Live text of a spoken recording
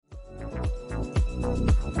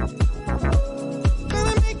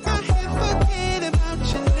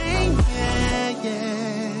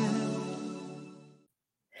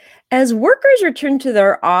As workers return to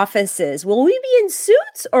their offices, will we be in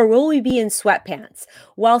suits or will we be in sweatpants?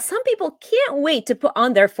 While some people can't wait to put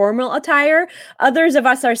on their formal attire, others of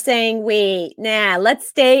us are saying, wait, let's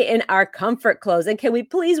stay in our comfort clothes. And can we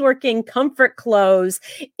please work in comfort clothes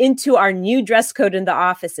into our new dress code in the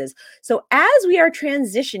offices? So as we are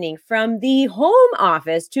transitioning from the home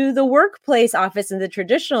office to the workplace office in the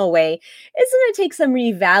traditional way, it's going to take some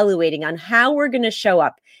reevaluating on how we're going to show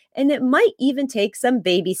up. And it might even take some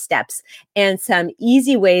baby steps and some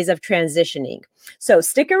easy ways of transitioning. So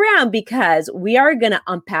stick around because we are going to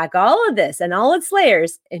unpack all of this and all its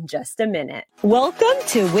layers in just a minute. Welcome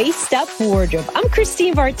to Waist Up Wardrobe. I'm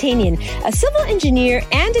Christine Vartanian, a civil engineer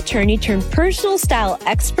and attorney turned personal style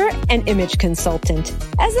expert and image consultant.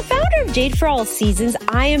 As the founder of Jade for All Seasons,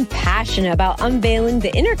 I am passionate about unveiling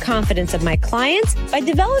the inner confidence of my clients by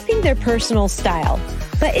developing their personal style.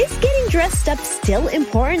 But is getting dressed up still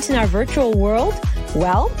important in our virtual world?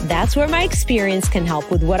 Well, that's where my experience can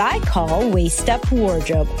help with what I call Waist Up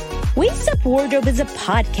Wardrobe. Waist Up Wardrobe is a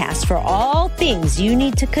podcast for all things you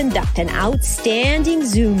need to conduct an outstanding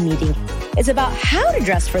Zoom meeting. It's about how to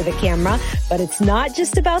dress for the camera, but it's not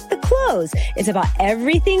just about the clothes. It's about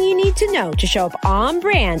everything you need to know to show up on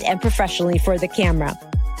brand and professionally for the camera.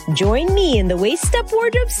 Join me in the Waist Up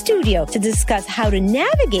Wardrobe studio to discuss how to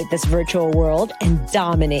navigate this virtual world and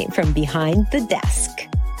dominate from behind the desk.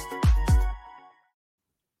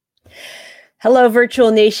 Hello, Virtual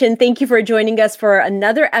Nation. Thank you for joining us for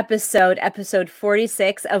another episode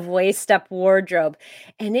 46 of Waist Up Wardrobe.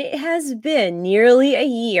 And it has been nearly a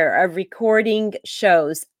year of recording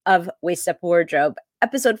shows of Waist Up Wardrobe.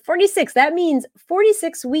 Episode 46, that means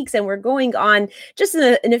 46 weeks, and we're going on just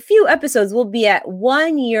in a few episodes. We'll be at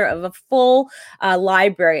 1 year of a full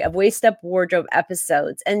library of Waist Up Wardrobe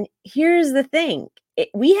episodes. And here's the thing.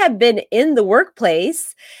 We have been in the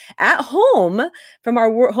workplace at home from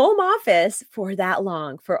our home office for that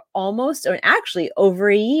long, for almost, or actually over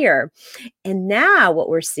a year. And now what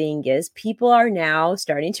we're seeing is people are now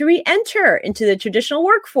starting to re-enter into the traditional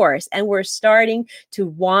workforce, and we're starting to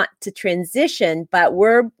want to transition, but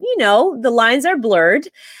the lines are blurred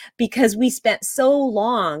because we spent so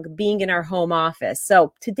long being in our home office.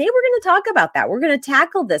 So today we're going to talk about that. We're going to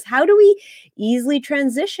tackle this. How do we easily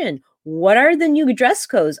transition? What are the new dress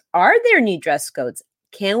codes? Are there new dress codes?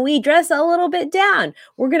 Can we dress a little bit down?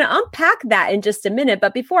 We're going to unpack that in just a minute.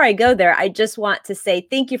 But before I go there, I just want to say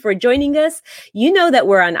thank you for joining us. You know that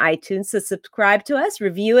we're on iTunes, so subscribe to us,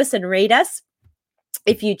 review us, and rate us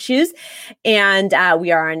if you choose. And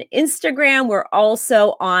we are on Instagram. We're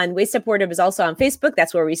also on Waist Up Wardrobe is also on Facebook.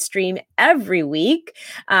 That's where we stream every week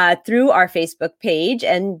through our Facebook page.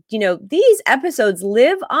 And, these episodes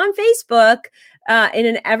live on Facebook in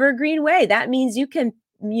an evergreen way. That means you can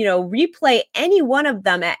replay any one of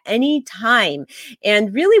them at any time.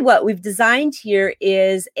 And really what we've designed here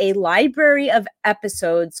is a library of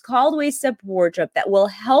episodes called Waist Up Wardrobe that will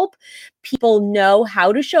help people know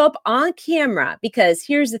how to show up on camera. Because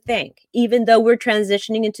here's the thing, even though we're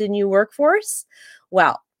transitioning into the new workforce,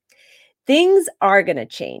 things are going to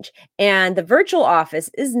change, and the virtual office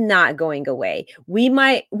is not going away. We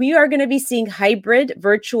are going to be seeing hybrid,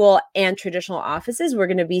 virtual, and traditional offices. We're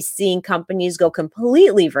going to be seeing companies go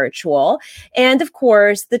completely virtual. And of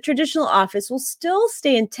course, the traditional office will still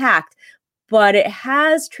stay intact, but it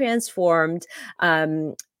has transformed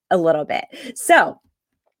a little bit. So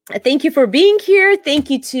thank you for being here. Thank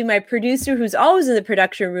you to my producer who's always in the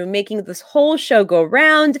production room making this whole show go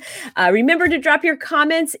round. Remember to drop your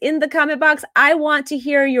comments in the comment box. I want to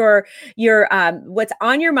hear your what's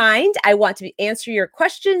on your mind. I want to answer your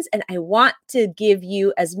questions, and I want to give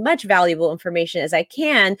you as much valuable information as I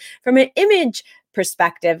can from an image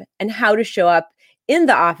perspective and how to show up in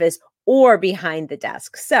the office or behind the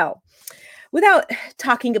desk. So without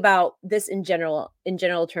talking about this in general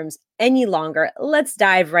terms any longer, let's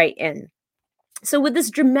dive right in. So with this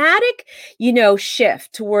dramatic,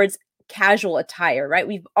 shift towards casual attire, right?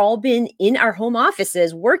 We've all been in our home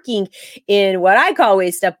offices working in what I call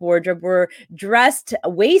Waist Up Wardrobe. We're dressed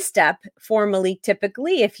waist up formally,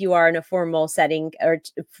 typically, if you are in a formal setting or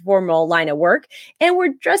formal line of work. And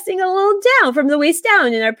we're dressing a little down from the waist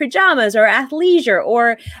down in our pajamas or athleisure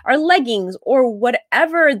or our leggings or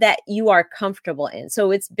whatever that you are comfortable in.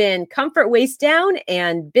 So it's been comfort waist down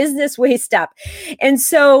and business waist up. And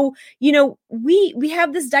so, we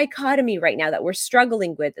have this dichotomy right now that we're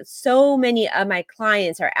struggling with. So so many of my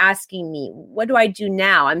clients are asking me, what do I do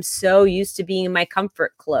now? I'm so used to being in my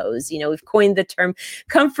comfort clothes. We've coined the term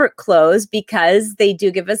comfort clothes because they do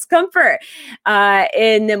give us comfort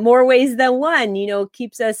in more ways than one.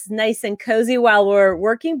 Keeps us nice and cozy while we're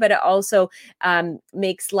working, but it also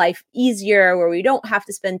makes life easier where we don't have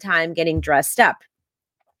to spend time getting dressed up.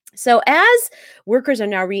 So as workers are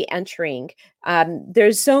now re-entering,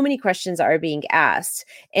 there's so many questions that are being asked.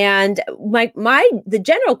 And the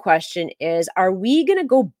general question is, are we going to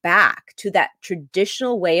go back to that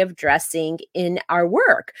traditional way of dressing in our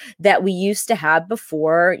work that we used to have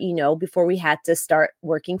before we had to start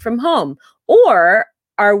working from home? Or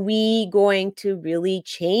are we going to really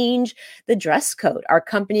change the dress code? Are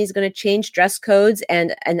companies going to change dress codes,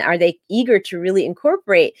 and are they eager to really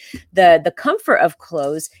incorporate the comfort of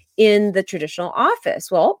clothes in the traditional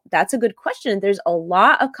office? Well, that's a good question. There's a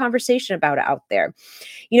lot of conversation about it out there.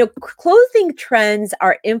 Clothing trends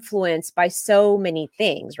are influenced by so many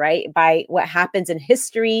things, right? By what happens in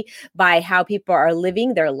history, by how people are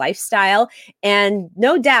living their lifestyle. And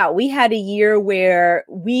no doubt we had a year where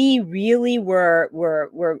we really were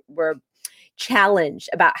challenged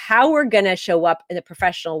about how we're going to show up in a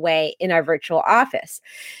professional way in our virtual office.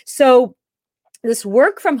 So this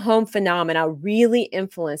work from home phenomena really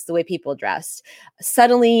influenced the way people dressed.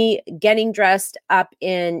 Suddenly getting dressed up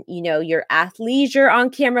in, your athleisure on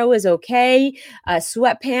camera was okay.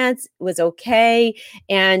 Sweatpants was okay.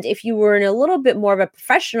 And if you were in a little bit more of a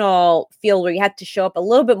professional field where you had to show up a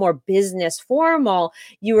little bit more business formal,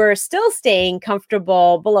 you were still staying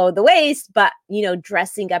comfortable below the waist, but,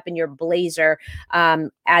 dressing up in your blazer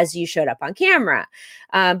as you showed up on camera.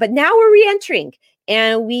 But now we're re-entering.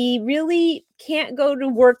 And we really can't go to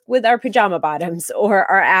work with our pajama bottoms or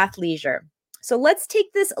our athleisure. So let's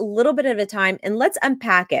take this a little bit at a time and let's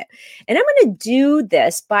unpack it. And I'm going to do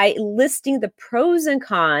this by listing the pros and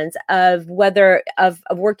cons of whether of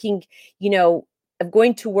working, of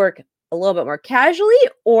going to work a little bit more casually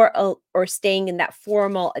or staying in that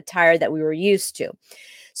formal attire that we were used to.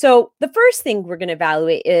 So the first thing we're going to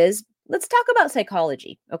evaluate is, let's talk about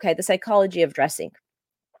psychology. Okay, the psychology of dressing.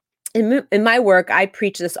 In my work, I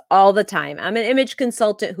preach this all the time. I'm an image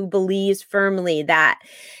consultant who believes firmly that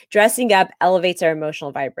dressing up elevates our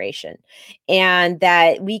emotional vibration and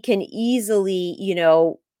that we can easily,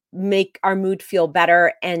 make our mood feel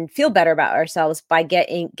better and feel better about ourselves by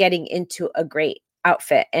getting into a great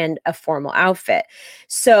outfit and a formal outfit.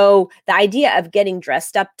 So the idea of getting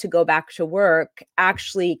dressed up to go back to work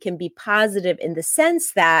actually can be positive in the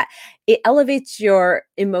sense that it elevates your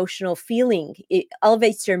emotional feeling, it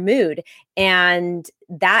elevates your mood. And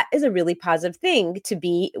that is a really positive thing to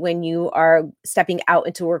be when you are stepping out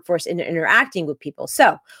into workforce and interacting with people.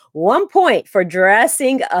 So 1 point for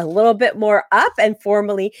dressing a little bit more up and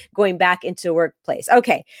formally going back into workplace.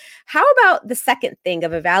 Okay, how about the second thing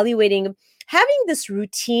of evaluating having this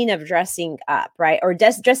routine of dressing up, right? Or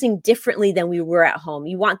dressing differently than we were at home.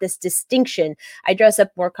 You want this distinction. I dress up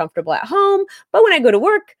more comfortable at home, but when I go to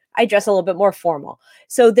work, I dress a little bit more formal.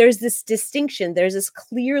 So there's this distinction. There's this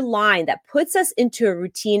clear line that puts us into a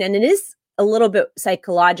routine. And it is a little bit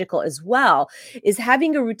psychological as well, is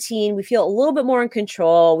having a routine. We feel a little bit more in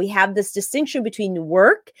control. We have this distinction between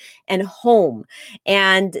work and home.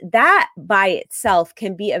 And that by itself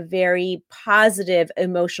can be a very positive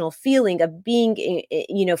emotional feeling of being,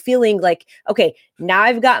 feeling like, okay, now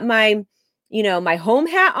I've got my, my home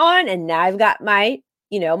hat on, and now I've got my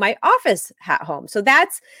my office hat home. So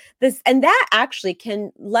that's this, and that actually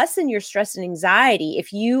can lessen your stress and anxiety.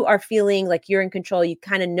 If you are feeling like you're in control, you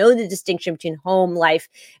kind of know the distinction between home life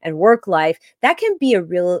and work life, that can be a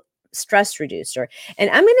real stress reducer. And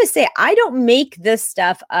I'm going to say, I don't make this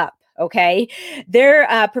stuff up. Okay.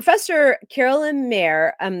 Professor Carolyn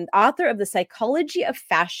Mayer, author of The Psychology of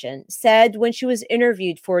Fashion, said when she was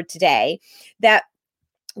interviewed for Today that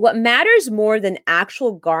what matters more than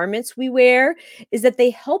actual garments we wear is that they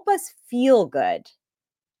help us feel good.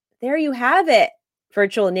 There you have it,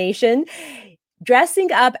 Virtual Nation. Dressing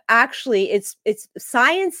up, actually, it's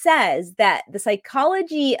science says that the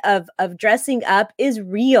psychology of dressing up is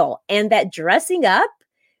real, and that dressing up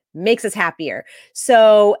makes us happier.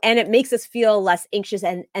 So, and it makes us feel less anxious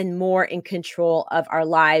and more in control of our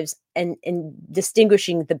lives, and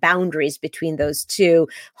distinguishing the boundaries between those two,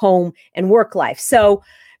 home and work life. So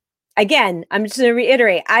again, I'm just going to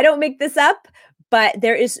reiterate, I don't make this up, but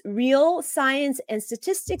there is real science and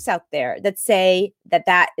statistics out there that say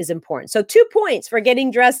that is important. So 2 points for getting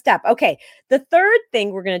dressed up. Okay. The third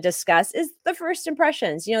thing we're going to discuss is the first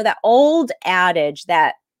impressions. That old adage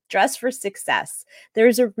that dress for success.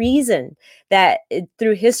 There's a reason that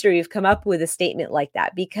through history we've come up with a statement like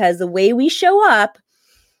that, because the way we show up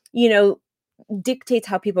dictates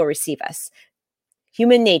how people receive us.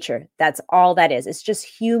 Human nature. That's all that is. It's just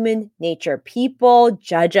human nature. People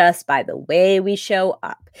judge us by the way we show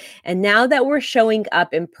up. And now that we're showing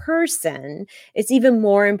up in person, it's even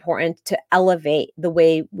more important to elevate the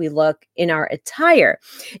way we look in our attire.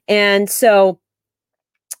 And so,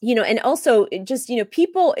 and also just,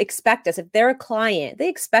 people expect us, if they're a client, they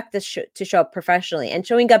expect us to show up professionally, and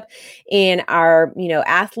showing up in our,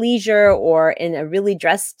 athleisure or in a really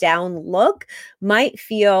dressed down look might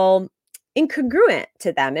feel incongruent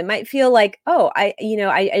to them. It might feel like, oh,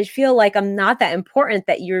 I feel like I'm not that important,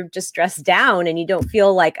 that you're just dressed down and you don't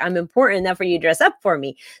feel like I'm important enough for you to dress up for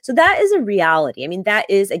me. So that is a reality. I mean, that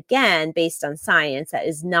is, again, based on science. That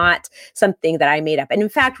is not something that I made up. And in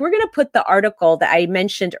fact, we're going to put the article that I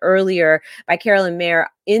mentioned earlier by Carolyn Mayer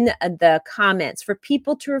in the comments for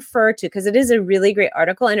people to refer to, because it is a really great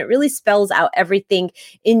article and it really spells out everything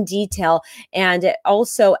in detail. And it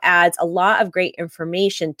also adds a lot of great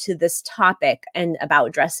information to this topic and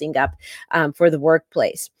about dressing up for the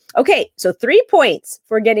workplace. Okay, so 3 points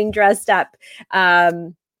for getting dressed up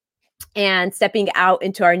and stepping out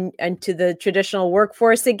into the traditional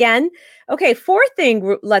workforce again. Okay, fourth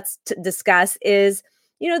thing let's discuss is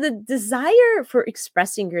the desire for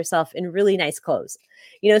expressing yourself in really nice clothes.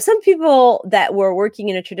 Some people that were working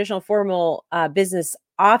in a traditional formal business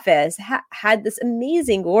office had this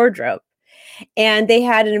amazing wardrobe. And they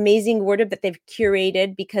had an amazing wardrobe that they've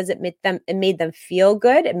curated because it made them feel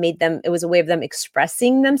good. It was a way of them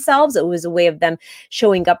expressing themselves. It was a way of them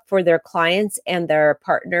showing up for their clients and their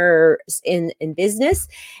partners in business.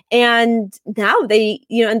 And now they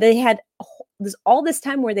had all this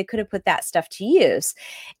time where they could have put that stuff to use,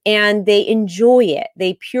 and they enjoy it.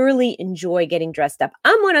 They purely enjoy getting dressed up.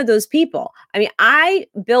 I'm one of those people. I mean, I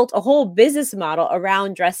built a whole business model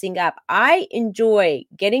around dressing up. I enjoy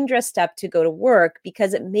getting dressed up to go to work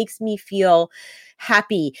because it makes me feel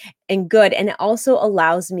happy and good. And it also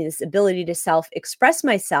allows me this ability to self-express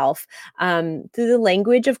myself through the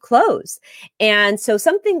language of clothes. And so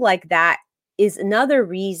something like that is another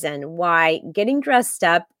reason why getting dressed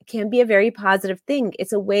up can be a very positive thing.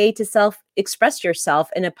 It's a way to self-express yourself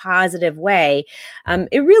in a positive way.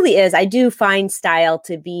 It really is. I do find style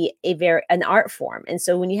to be an art form. And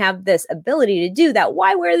so when you have this ability to do that,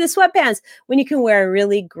 why wear the sweatpants when you can wear a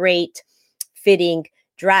really great fitting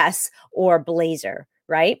dress or blazer,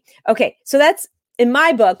 right? Okay, so that's, in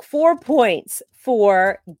my book, 4 points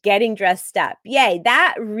for getting dressed up. Yay.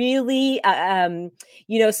 That really,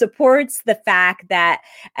 supports the fact that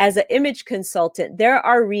as an image consultant, there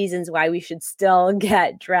are reasons why we should still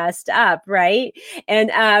get dressed up, right? And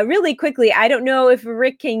really quickly, I don't know if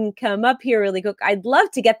Rick can come up here really quick. I'd love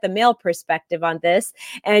to get the male perspective on this,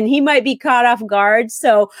 and he might be caught off guard.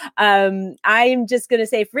 So I'm just going to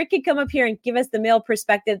say, if Rick could come up here and give us the male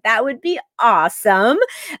perspective, that would be awesome.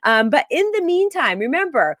 But in the meantime,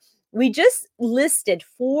 remember, we just listed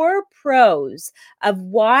 4 pros of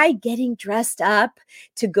why getting dressed up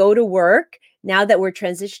to go to work, now that we're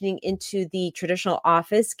transitioning into the traditional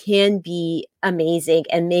office, can be amazing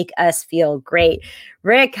and make us feel great.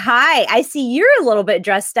 Rick, hi. I see you're a little bit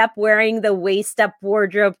dressed up, wearing the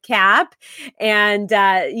waistUPwardrobe cap and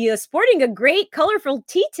sporting a great colorful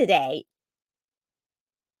tee today.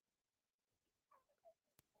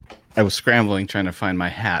 I was scrambling trying to find my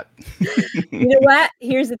hat. You know what?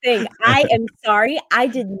 Here's the thing. I am sorry. I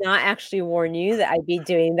did not actually warn you that I'd be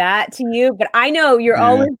doing that to you, but I know you're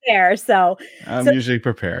always there. So I'm usually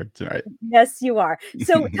prepared. Right. Yes, you are.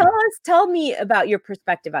 So tell me about your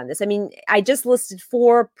perspective on this. I mean, I just listed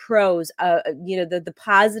 4 pros, the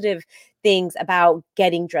positive things about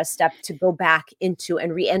getting dressed up to go back into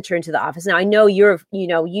and re-enter into the office. Now, I know you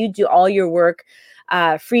do all your work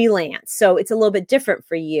freelance, so it's a little bit different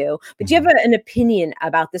for you, but do you have an opinion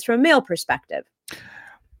about this from a male perspective?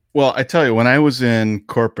 Well, I tell you, when I was in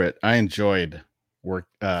corporate, I enjoyed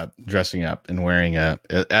dressing up and wearing at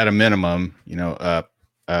a minimum,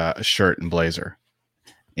 a shirt and blazer.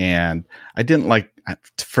 And I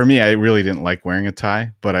really didn't like wearing a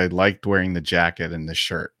tie, but I liked wearing the jacket and the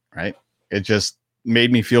shirt, right? It just made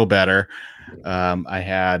me feel better.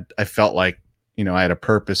 I felt like, I had a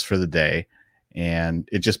purpose for the day, and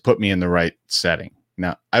it just put me in the right setting.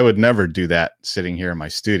 Now, I would never do that sitting here in my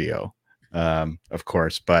studio, of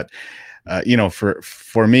course, but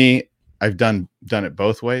for me, I've done it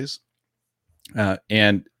both ways.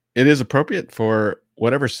 And it is appropriate for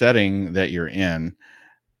whatever setting that you're in.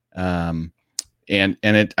 Like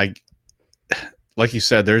you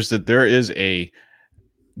said, there is a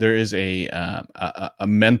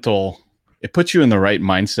mental, it puts you in the right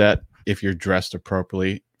mindset if you're dressed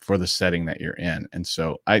appropriately for the setting that you're in. And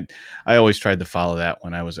so I always tried to follow that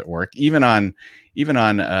when I was at work, even on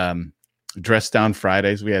dress down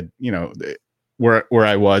Fridays. We had, where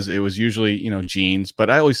I was, it was usually, jeans, but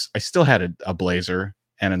I still had a blazer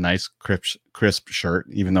and a nice crisp shirt,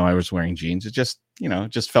 even though I was wearing jeans. It just,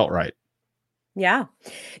 just felt right. Yeah.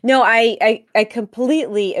 No, I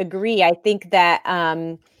completely agree. I think that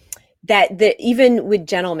that even with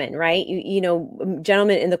gentlemen, right?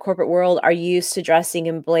 Gentlemen in the corporate world are used to dressing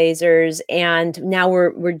in blazers, and now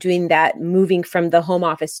we're doing that, moving from the home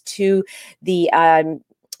office to the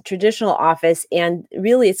traditional office, and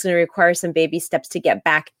really it's going to require some baby steps to get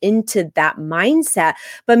back into that mindset.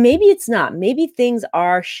 But maybe it's not. Maybe things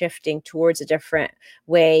are shifting towards a different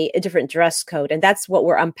way, a different dress code, and that's what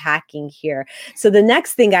we're unpacking here. So the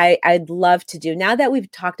next thing I'd love to do, now that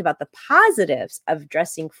we've talked about the positives of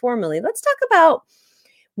dressing formally, let's talk about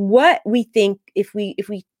what we think if we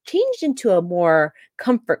changed into a more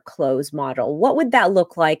comfort clothes model, what would that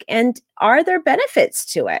look like? And are there benefits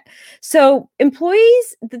to it? So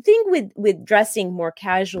employees, the thing with dressing more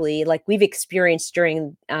casually, like we've experienced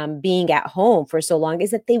during being at home for so long, is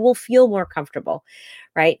that they will feel more comfortable,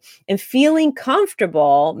 right? And feeling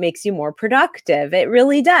comfortable makes you more productive. It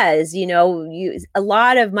really does. A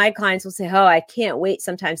lot of my clients will say, oh, I can't wait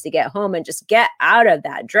sometimes to get home and just get out of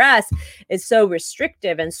that dress. It's so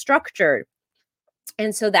restrictive and structured.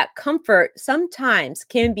 And so that comfort sometimes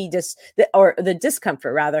can be the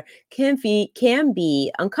discomfort rather can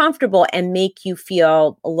be uncomfortable and make you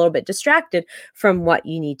feel a little bit distracted from what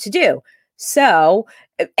you need to do. So,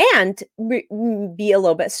 and be a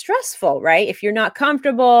little bit stressful, right? If you're not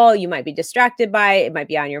comfortable, you might be distracted by it. It might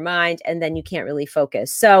be on your mind, and then you can't really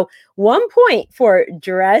focus. So, one point for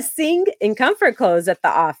dressing in comfort clothes at the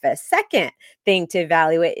office. Second thing to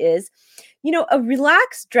evaluate is, a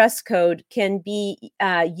relaxed dress code can be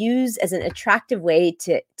used as an attractive way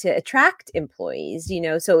to attract employees.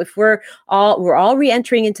 So if we're all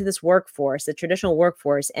re-entering into this workforce, the traditional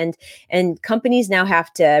workforce, and companies now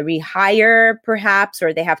have to rehire perhaps,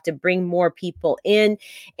 or they have to bring more people in,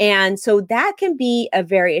 and so that can be a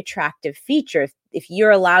very attractive feature if you're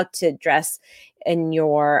allowed to dress in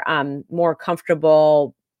your more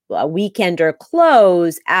comfortable weekender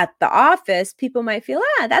clothes at the office. People might feel,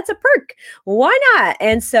 that's a perk. Why not?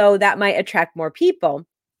 And so that might attract more people.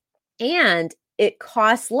 And it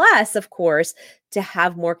costs less, of course, to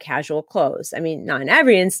have more casual clothes. I mean, not in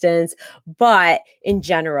every instance, but in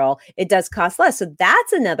general, it does cost less. So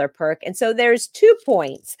that's another perk. And so there's 2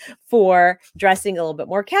 points for dressing a little bit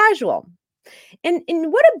more casual. And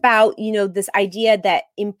what about, this idea that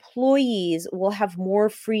employees will have more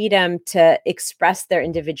freedom to express their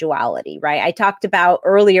individuality, right? I talked about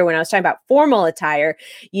earlier when I was talking about formal attire,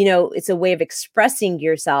 it's a way of expressing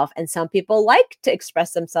yourself. And some people like to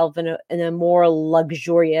express themselves in a more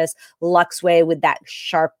luxurious, luxe way with that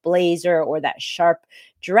sharp blazer or that sharp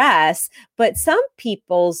dress, but some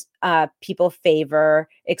people favor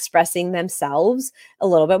expressing themselves a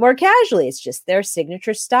little bit more casually. It's just their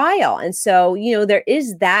signature style. And so, there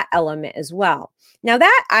is that element as well. Now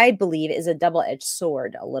that, I believe, is a double-edged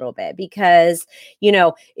sword a little bit, because,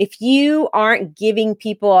 if you aren't giving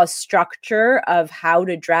people a structure of how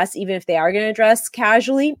to dress, even if they are going to dress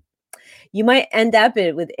casually, you might end up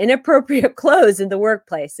with inappropriate clothes in the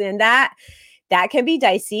workplace. And that can be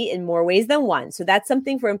dicey in more ways than one. So that's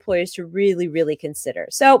something for employers to really, really consider.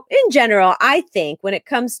 So in general, I think when it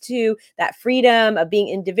comes to that freedom of being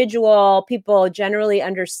individual, people generally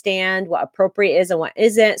understand what appropriate is and what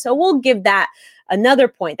isn't. So we'll give that another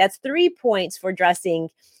point. That's 3 points for dressing,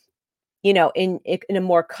 in a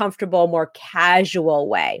more comfortable, more casual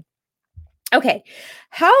way. Okay,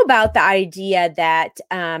 how about the idea that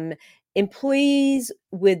employees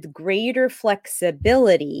with greater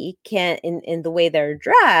flexibility can, in the way they're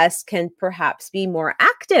dressed, can perhaps be more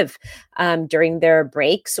active during their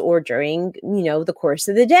breaks or during, the course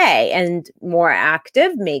of the day. And more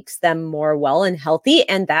active makes them more well and healthy.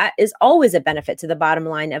 And that is always a benefit to the bottom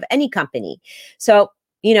line of any company. So,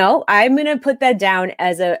 I'm going to put that down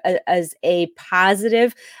as a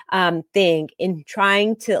positive thing in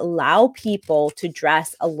trying to allow people to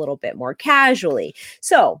dress a little bit more casually.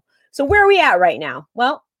 So where are we at right now?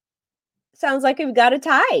 Well, sounds like we've got a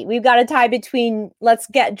tie. We've got a tie between let's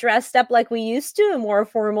get dressed up like we used to, a more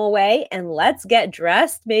formal way, and let's get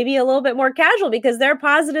dressed maybe a little bit more casual, because there are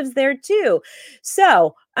positives there too.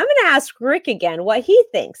 So I'm going to ask Rick again what he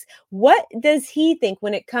thinks. What does he think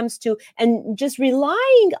when it comes to, and just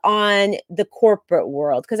relying on the corporate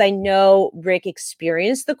world? Because I know Rick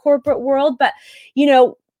experienced the corporate world, but,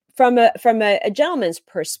 from a gentleman's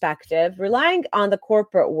perspective, relying on the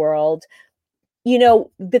corporate world,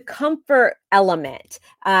 the comfort element.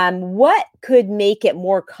 What could make it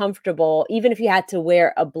more comfortable, even if you had to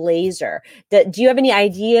wear a blazer? Do you have any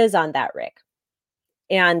ideas on that, Rick?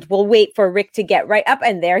 And we'll wait for Rick to get right up,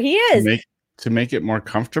 and there he is. To make it more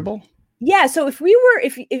comfortable? Yeah. So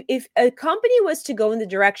if a company was to go in the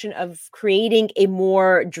direction of creating a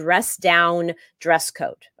more dressed down dress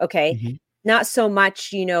code, okay, not so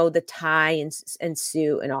much, the tie and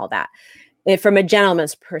suit and all that. From a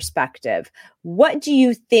gentleman's perspective, what do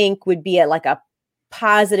you think would be a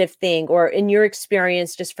positive thing, or in your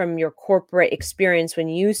experience, just from your corporate experience when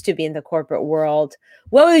you used to be in the corporate world,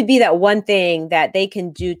 what would be that one thing that they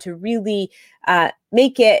can do to really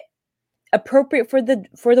make it appropriate for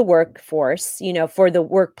the workforce, for the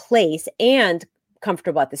workplace, and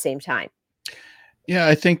comfortable at the same time? Yeah,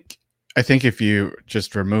 I think if you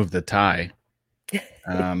just remove the tie,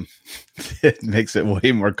 it makes it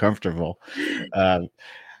way more comfortable.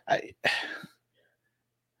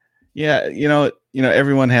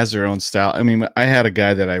 Everyone has their own style. I mean, I had a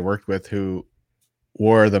guy that I worked with who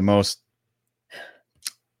wore the most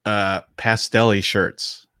pastel-y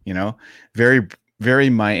shirts, very, very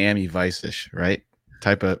Miami Vice-ish, right?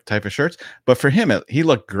 Type of shirts. But for him, he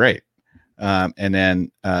looked great. And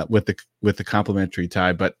then with the complimentary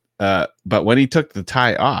tie, but when he took the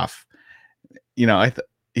tie off,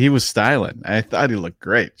 he was styling. I thought he looked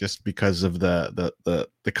great just because of the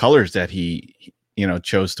colors that he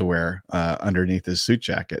chose to wear underneath his suit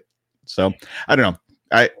jacket. So I don't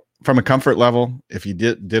know. From a comfort level, if you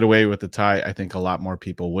did away with the tie, I think a lot more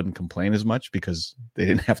people wouldn't complain as much because they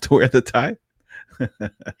didn't have to wear the tie.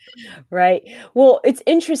 Right. Well, it's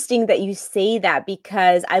interesting that you say that,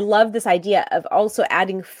 because I love this idea of also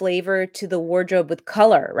adding flavor to the wardrobe with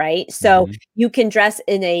color, right? So you can dress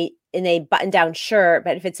in a button-down shirt,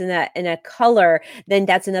 but if it's in a color, then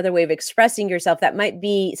that's another way of expressing yourself. That might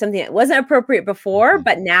be something that wasn't appropriate before,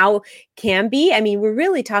 but now can be. I mean, we're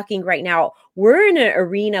really talking right now, we're in an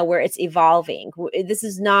arena where it's evolving. This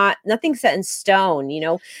is nothing set in stone.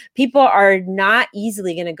 People are not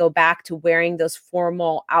easily going to go back to wearing those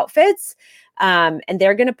formal outfits. And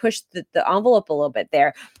they're going to push the envelope a little bit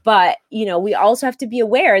there. But, we also have to be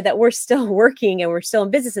aware that we're still working and we're still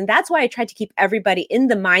in business. And that's why I try to keep everybody in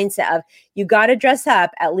the mindset of, you got to dress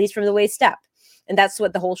up at least from the waist up. And that's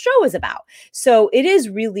what the whole show is about. So it is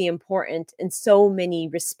really important in so many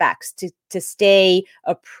respects to stay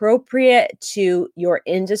appropriate to your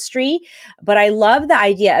industry. But I love the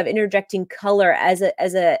idea of interjecting color as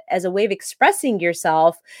a way of expressing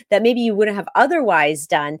yourself that maybe you wouldn't have otherwise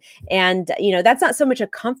done. And, that's not so much a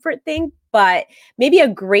comfort thing, but maybe a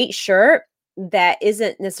great shirt that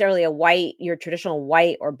isn't necessarily your traditional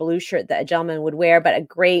white or blue shirt that a gentleman would wear, but a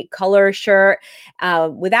great color shirt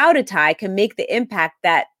without a tie can make the impact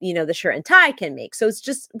that, the shirt and tie can make. So it's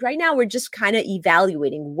just right now, we're just kind of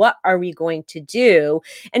evaluating, what are we going to do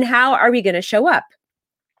and how are we going to show up?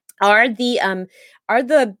 Are the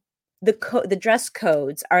dress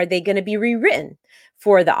codes, are they going to be rewritten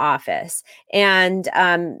for the office? And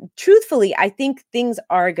truthfully, I think things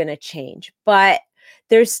are going to change, but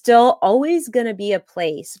there's still always going to be a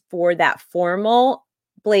place for that formal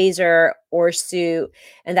blazer or suit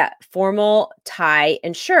and that formal tie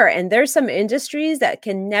and shirt. And there's some industries that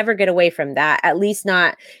can never get away from that, at least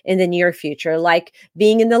not in the near future, like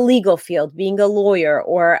being in the legal field, being a lawyer,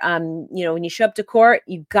 or, when you show up to court,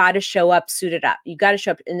 you got to show up suited up. You got to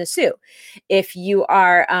show up in a suit. If you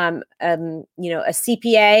are, a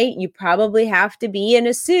CPA, you probably have to be in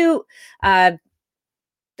a suit.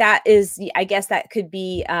 That is, I guess that could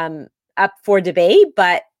be up for debate,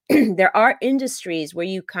 but there are industries where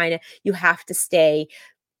you have to stay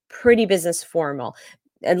pretty business formal,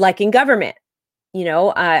 like in government.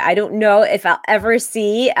 I don't know if I'll ever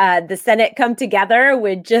see the Senate come together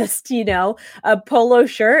with just, a polo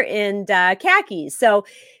shirt and khakis. So,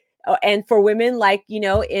 and for women, like,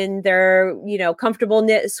 in their, comfortable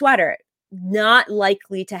knit sweater, not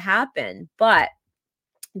likely to happen. But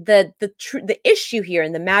the issue here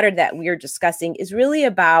and the matter that we're discussing is really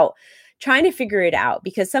about trying to figure it out,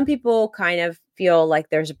 because some people kind of feel like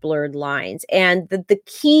there's blurred lines. And the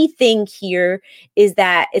key thing here is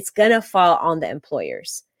that it's going to fall on the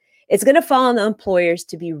employers. It's going to fall on the employers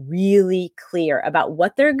to be really clear about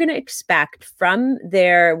what they're going to expect from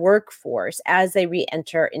their workforce as they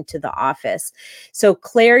re-enter into the office. So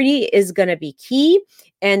clarity is going to be key.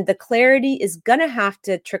 And the clarity is going to have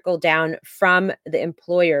to trickle down from the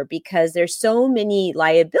employer, because there's so many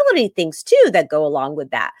liability things too that go along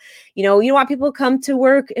with that. You don't want people to come to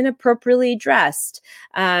work inappropriately dressed.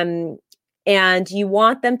 And you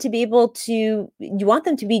want them to be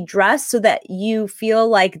dressed so that you feel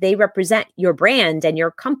like they represent your brand and your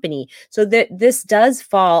company. So that this does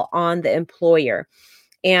fall on the employer.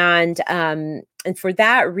 And for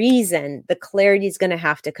that reason, the clarity is going to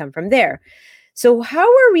have to come from there. So how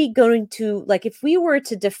are we going to, like, if we were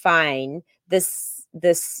to define this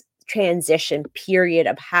transition period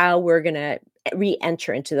of how we're going to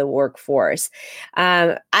re-enter into the workforce,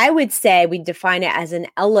 I would say we define it as an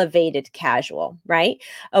elevated casual, right?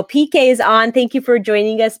 Oh, PK is on. Thank you for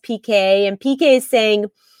joining us, PK. And PK is saying,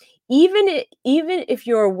 even if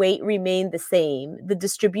your weight remained the same, the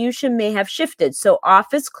distribution may have shifted. So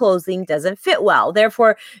office clothing doesn't fit well.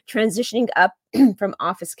 Therefore, transitioning up from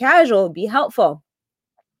office casual would be helpful.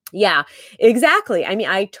 Yeah, exactly. I mean,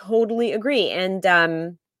 I totally agree.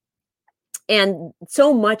 And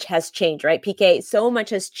so much has changed, right, PK? So much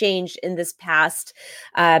has changed in this past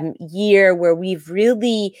year where we've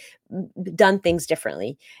really done things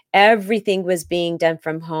differently. Everything was being done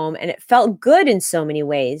from home and it felt good in so many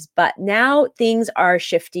ways, but now things are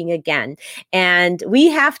shifting again and we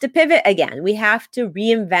have to pivot again. We have to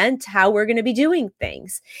reinvent how we're going to be doing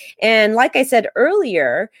things. And like I said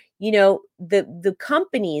earlier, the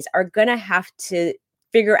companies are going to have to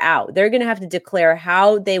figure out, they're going to have to declare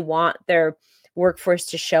how they want their workforce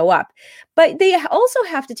to show up. But they also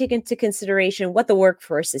have to take into consideration what the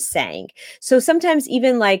workforce is saying. So sometimes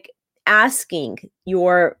even like asking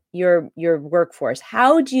your workforce,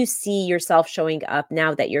 how do you see yourself showing up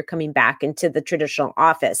now that you're coming back into the traditional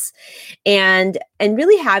office, and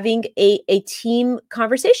really having a team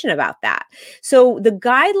conversation about that. So the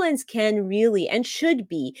guidelines can really and should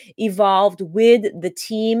be evolved with the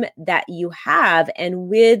team that you have and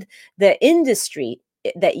with the industry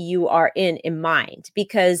that you are in mind,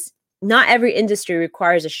 because not every industry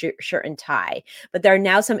requires a shirt and tie, but there are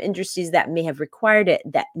now some industries that may have required it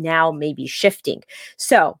that now may be shifting.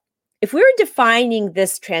 So if we were defining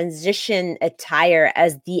this transition attire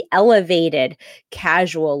as the elevated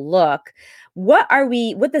casual look, what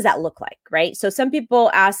does that look like, right? So some people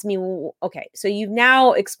ask me, well, okay, so you've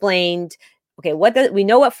now explained, okay, we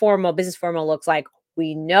know what business formal looks like.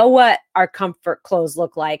 We know what our comfort clothes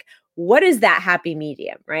look like. What is that happy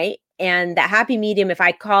medium, right? And that happy medium, if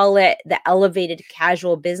I call it the elevated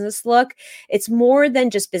casual business look, it's more than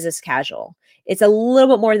just business casual. It's a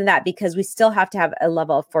little bit more than that because we still have to have a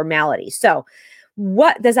level of formality. So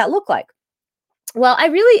what does that look like? Well,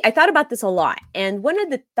 I thought about this a lot. And one of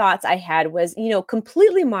the thoughts I had was,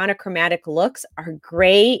 completely monochromatic looks are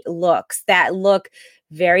great looks that look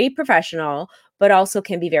very professional, but also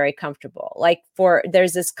can be very comfortable. Like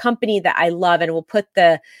there's this company that I love, and we'll put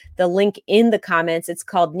the link in the comments. It's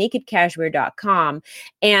called nakedcashmere.com.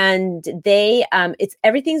 And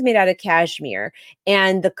everything's made out of cashmere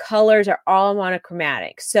and the colors are all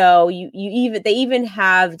monochromatic. So they even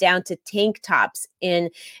have down to tank tops in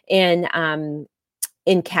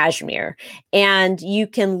cashmere, and you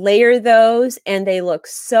can layer those and they look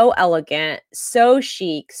so elegant, so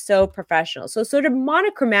chic, so professional. So sort of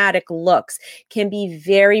monochromatic looks can be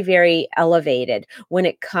very, very elevated when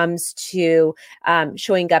it comes to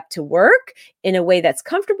showing up to work in a way that's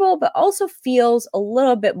comfortable, but also feels a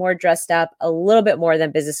little bit more dressed up, a little bit more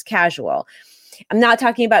than business casual. I'm not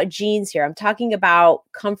talking about jeans here. I'm talking about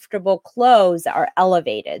comfortable clothes that are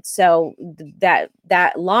elevated. So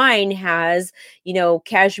that line has,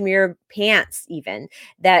 cashmere pants, even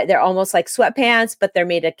that they're almost like sweatpants, but they're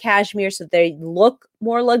made of cashmere. So they look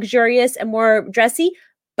more luxurious and more dressy,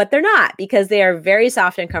 but they're not, because they are very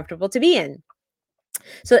soft and comfortable to be in.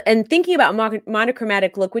 So, and thinking about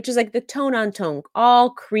monochromatic look, which is like the tone on tone, all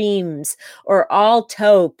creams or all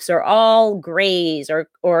taupes or all grays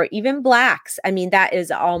or even blacks. I mean, that is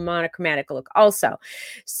all monochromatic look also.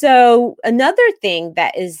 So another thing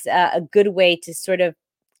that is a good way to sort of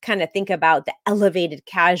kind of think about the elevated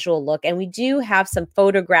casual look, and we do have some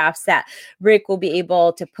photographs that Rick will be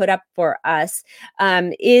able to put up for us,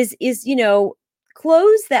 is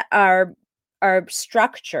clothes that are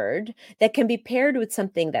structured, that can be paired with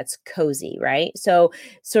something that's cozy, right? So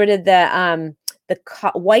sort of the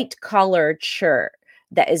white collared shirt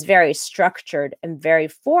that is very structured and very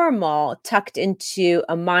formal, tucked into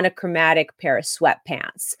a monochromatic pair of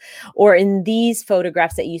sweatpants. Or in these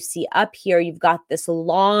photographs that you see up here, you've got this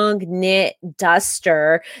long knit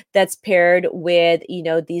duster that's paired with,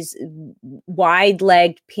 these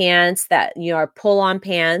wide-legged pants that, are pull-on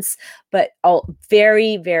pants, but all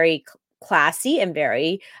very, very classy and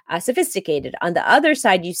very sophisticated. On the other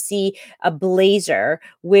side, you see a blazer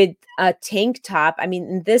with a tank top. I mean,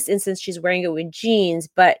 in this instance, she's wearing it with jeans,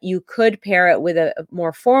 but you could pair it with a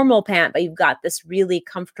more formal pant, but you've got this really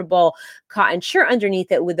comfortable cotton shirt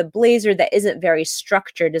underneath it with a blazer that isn't very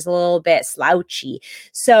structured, is a little bit slouchy.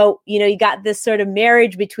 So, you got this sort of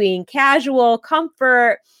marriage between casual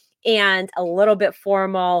comfort and a little bit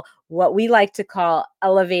formal, what we like to call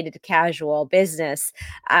elevated casual business.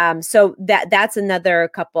 So that's another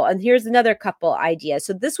couple. And here's another couple idea.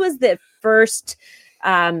 So this was the first,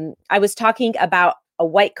 I was talking about a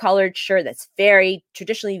white collared shirt that's very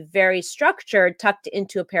traditionally very structured, tucked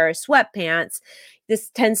into a pair of sweatpants. This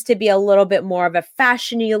tends to be a little bit more of a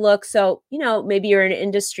fashiony look. So, maybe you're in an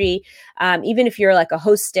industry, even if you're like a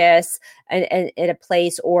hostess at a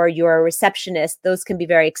place or you're a receptionist, those can be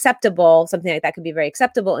very acceptable. Something like that can be very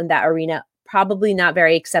acceptable in that arena. Probably not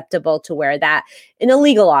very acceptable to wear that in a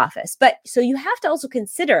legal office. But so you have to also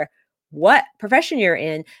consider what profession you're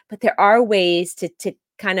in, but there are ways to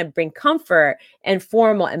kind of bring comfort and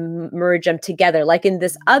formal and merge them together. Like in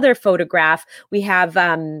this other photograph, we have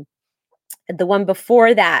the one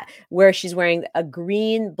before that where she's wearing a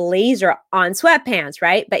green blazer on sweatpants,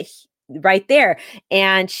 right? But right there,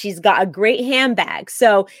 and she's got a great handbag.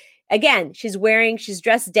 So again, she's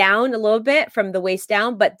dressed down a little bit from the waist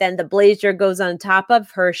down, but then the blazer goes on top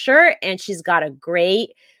of her shirt and she's got a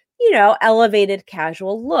great, elevated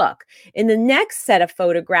casual look. In the next set of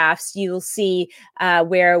photographs, you'll see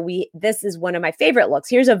this is one of my favorite looks.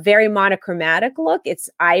 Here's a very monochromatic look. It's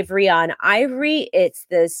ivory on ivory. It's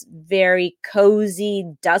this very cozy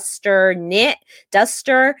knit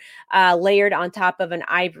duster layered on top of an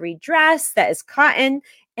ivory dress that is cotton.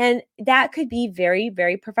 And that could be very,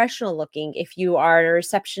 very professional looking if you are a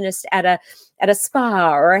receptionist at a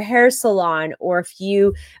spa or a hair salon, or if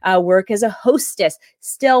you work as a hostess,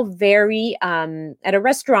 still very, at a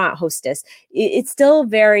restaurant hostess, it's still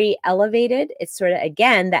very elevated. It's sort of,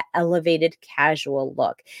 again, that elevated casual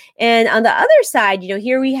look. And on the other side,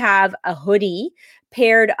 here we have a hoodie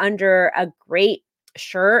paired under a great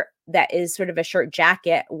shirt that is sort of a shirt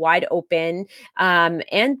jacket, wide open,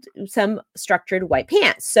 and some structured white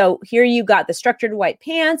pants. So here you got the structured white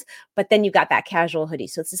pants, but then you got that casual hoodie.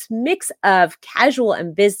 So it's this mix of casual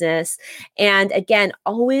and business. And again,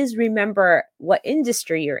 always remember what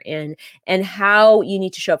industry you're in and how you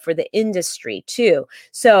need to show up for the industry too.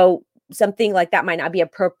 So something like that might not be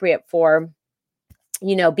appropriate for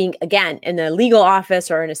being, again, in a legal office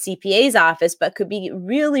or in a CPA's office, but could be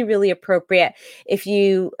really, really appropriate if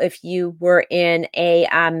you were in a,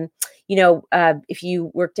 if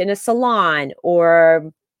you worked in a salon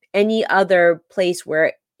or any other place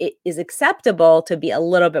where it is acceptable to be a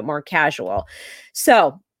little bit more casual.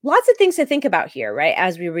 So lots of things to think about here, right?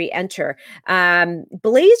 As we re-enter.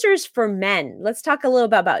 Blazers for men. Let's talk a little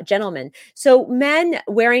bit about gentlemen. So men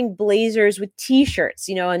wearing blazers with t-shirts,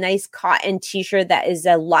 a nice cotton t-shirt that is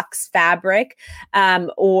a luxe fabric,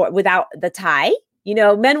 or without the tie.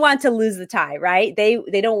 Men want to lose the tie, right? They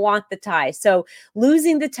don't want the tie. So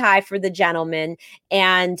losing the tie for the gentleman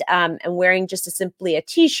and wearing just simply a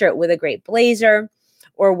t-shirt with a great blazer,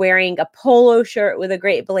 or wearing a polo shirt with a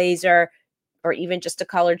great blazer, or even just a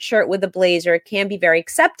collared shirt with a blazer, can be very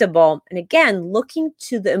acceptable. And again, looking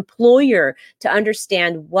to the employer to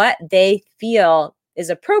understand what they feel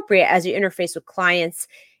is appropriate as you interface with clients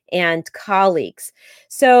and colleagues.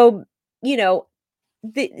 So,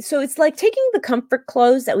 so it's like taking the comfort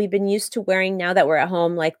clothes that we've been used to wearing now that we're at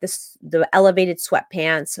home, like the elevated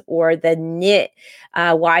sweatpants or the knit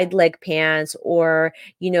wide leg pants, or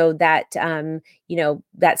that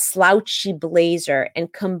slouchy blazer,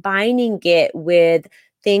 and combining it with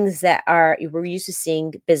things that we're used to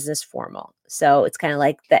seeing business formal. So it's kind of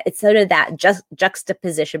like that. It's sort of that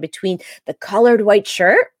juxtaposition between the colored white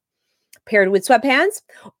shirt paired with sweatpants,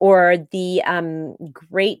 or the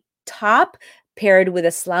great top paired with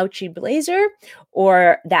a slouchy blazer,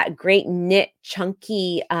 or that great knit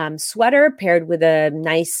chunky sweater paired with a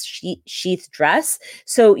nice sheath dress.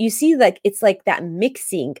 So you see, it's like that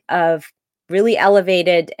mixing of really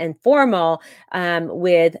elevated and formal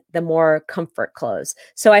with the more comfort clothes.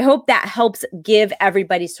 So I hope that helps give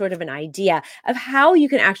everybody sort of an idea of how you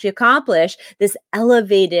can actually accomplish this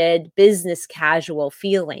elevated business casual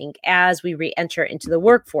feeling as we re-enter into the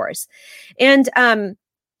workforce. And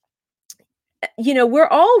we're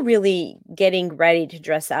all really getting ready to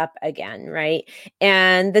dress up again, right?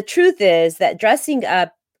 And the truth is that dressing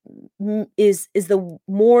up is the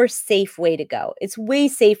more safe way to go. It's way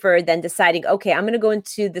safer than deciding, okay, I'm going to go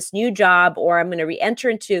into this new job, or I'm going to re-enter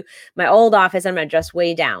into my old office. I'm going to dress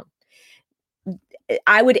way down.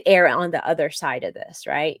 I would err on the other side of this,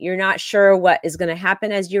 right? You're not sure what is going to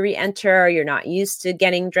happen as you re-enter. You're not used to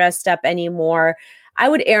getting dressed up anymore. I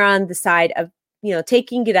would err on the side of,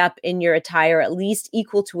 taking it up in your attire at least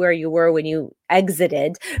equal to where you were when you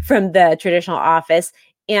exited from the traditional office,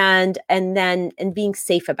 and being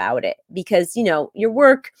safe about it, because your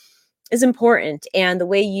work is important and the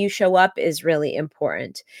way you show up is really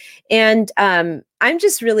important. And I'm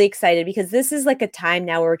just really excited because this is like a time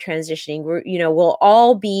now where we're transitioning. We'll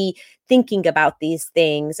all be thinking about these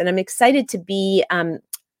things, and I'm excited to be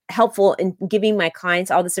helpful in giving my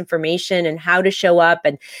clients all this information and how to show up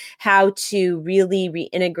and how to really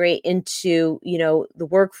reintegrate into the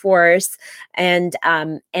workforce. And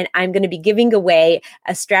I'm going to be giving away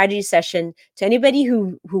a strategy session to anybody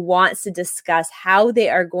who wants to discuss how they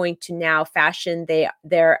are going to now fashion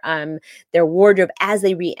their wardrobe as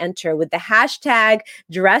they re-enter with the hashtag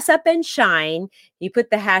dress up and shine. You put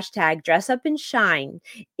the hashtag dress up and shine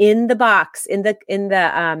in the box, in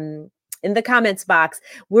the comments box.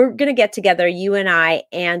 We're going to get together, you and I,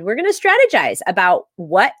 and we're going to strategize about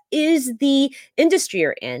what is the industry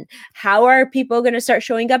you're in. How are people going to start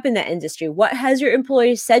showing up in that industry? What has your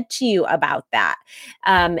employees said to you about that?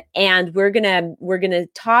 And we're going to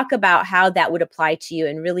talk about how that would apply to you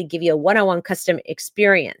and really give you a one-on-one custom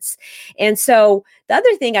experience. And so the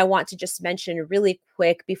other thing I want to just mention really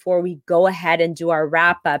quick before we go ahead and do our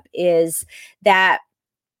wrap up is that,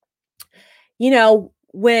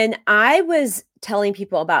 when I was telling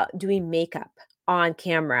people about doing makeup on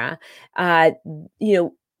camera,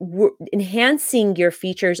 enhancing your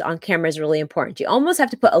features on camera is really important. You almost have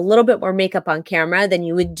to put a little bit more makeup on camera than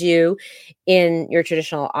you would do in your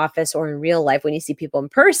traditional office or in real life when you see people in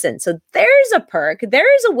person. So there's a perk.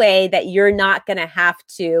 There is a way that you're not going to have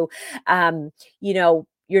to,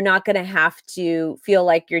 you're not going to have to feel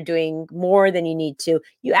like you're doing more than you need to.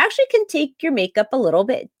 You actually can take your makeup a little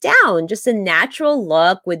bit down, just a natural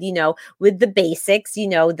look with, with the basics,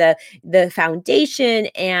 the foundation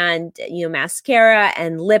and, mascara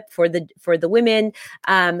and lip for the women.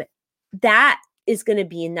 That is going to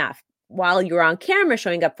be enough. While you're on camera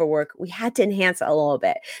showing up for work, we had to enhance it a little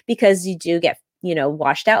bit because you do get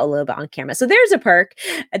washed out a little bit on camera. So there's a perk.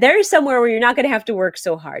 There's somewhere where you're not going to have to work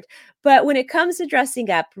so hard. But when it comes to dressing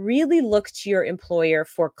up, really look to your employer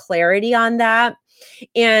for clarity on that.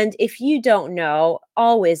 And if you don't know,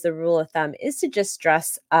 always the rule of thumb is to just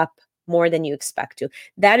dress up more than you expect to.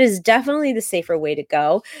 That is definitely the safer way to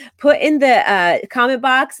go. Put in the comment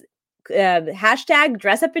box, hashtag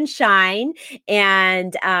dress up and shine,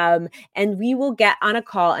 and we will get on a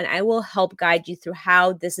call and I will help guide you through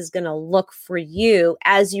how this is going to look for you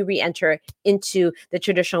as you re-enter into the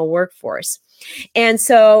traditional workforce. And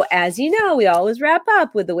so, as you know, we always wrap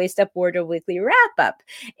up with the Waist Up Wardrobe Weekly Wrap Up.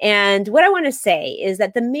 And what I want to say is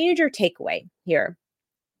that the major takeaway here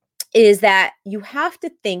is that you have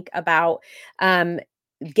to think about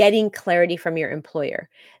getting clarity from your employer.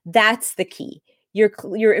 That's the key.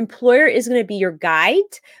 Your employer is going to be your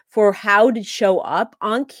guide for how to show up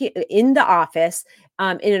in the office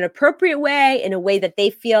in an appropriate way, in a way that they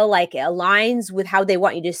feel like it aligns with how they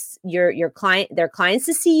want you to their clients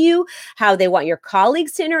to see you, how they want your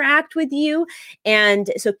colleagues to interact with you.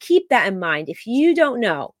 And so keep that in mind. If you don't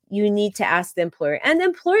know, you need to ask the employer, and the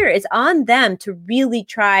employer is on them to really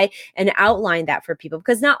try and outline that for people,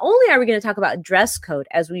 because not only are we going to talk about dress code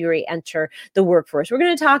as we re-enter the workforce, we're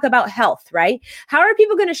going to talk about health, right? How are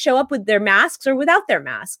people going to show up with their masks or without their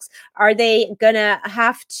masks? Are they going to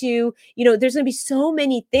have to, there's going to be so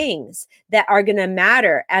many things that are going to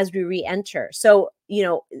matter as we re-enter. So,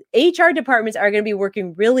 HR departments are going to be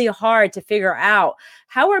working really hard to figure out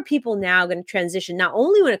how are people now going to transition, not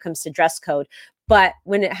only when it comes to dress code, but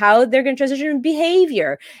how they're going to transition in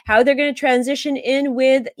behavior, how they're going to transition in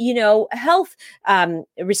with, health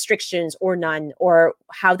restrictions or none, or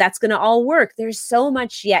how that's going to all work. There's so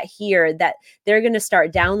much yet here that they're going to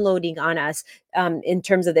start downloading on us in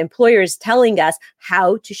terms of the employers telling us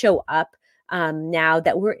how to show up now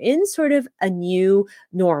that we're in sort of a new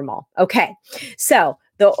normal. Okay, so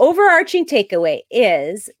the overarching takeaway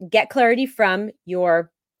is get clarity from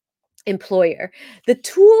your employer. The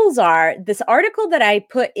tools are, this article that I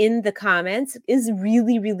put in the comments is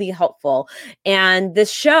really, really helpful. And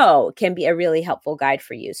this show can be a really helpful guide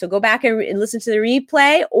for you. So go back and listen to the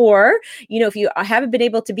replay, or, if you haven't been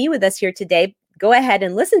able to be with us here today, go ahead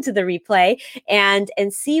and listen to the replay and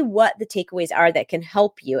see what the takeaways are that can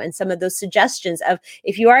help you. And some of those suggestions of,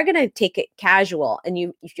 if you are going to take it casual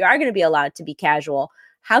and if you are going to be allowed to be casual,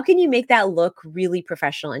 how can you make that look really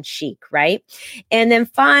professional and chic, right? And then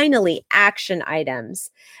finally, action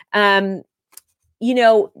items.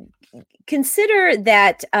 Consider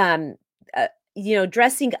that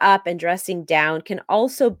dressing up and dressing down can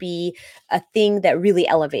also be a thing that really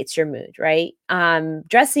elevates your mood, right?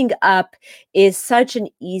 Dressing up is such an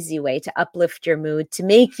easy way to uplift your mood, to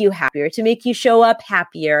make you happier, to make you show up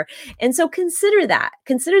happier. And so consider that.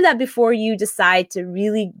 Consider that before you decide to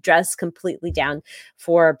really dress completely down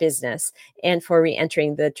for business and for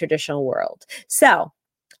re-entering the traditional world. So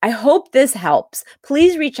I hope this helps.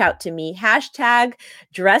 Please reach out to me,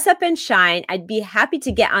 #DressUpAndShine. I'd be happy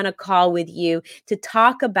to get on a call with you to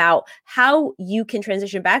talk about how you can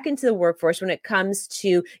transition back into the workforce when it comes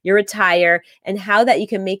to your attire and how that you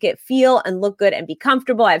can make it feel and look good and be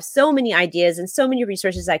comfortable. I have so many ideas and so many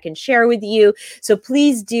resources I can share with you. So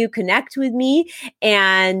please do connect with me.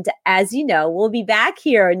 And as you know, we'll be back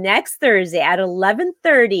here next Thursday at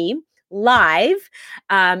 11:30 live,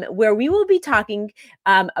 where we will be talking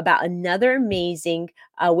about another amazing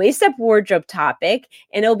waist up wardrobe topic,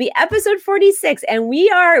 and it'll be episode 46. And we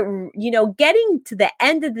are, getting to the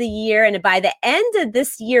end of the year. And by the end of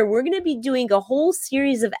this year, we're going to be doing a whole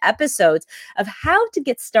series of episodes of how to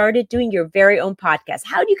get started doing your very own podcast.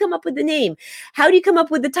 How do you come up with the name? How do you come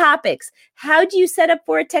up with the topics? How do you set up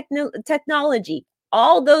for a technology?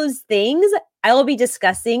 All those things I will be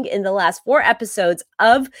discussing in the last 4 episodes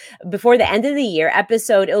of before the end of the year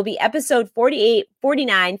it'll be episode 48,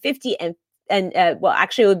 49, 50, and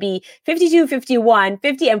actually it would be 52, 51,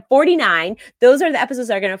 50, and 49. Those are the episodes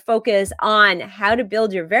that are going to focus on how to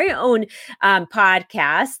build your very own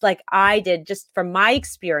podcast, like I did just from my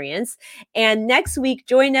experience. And next week,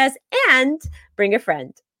 join us and bring a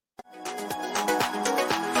friend.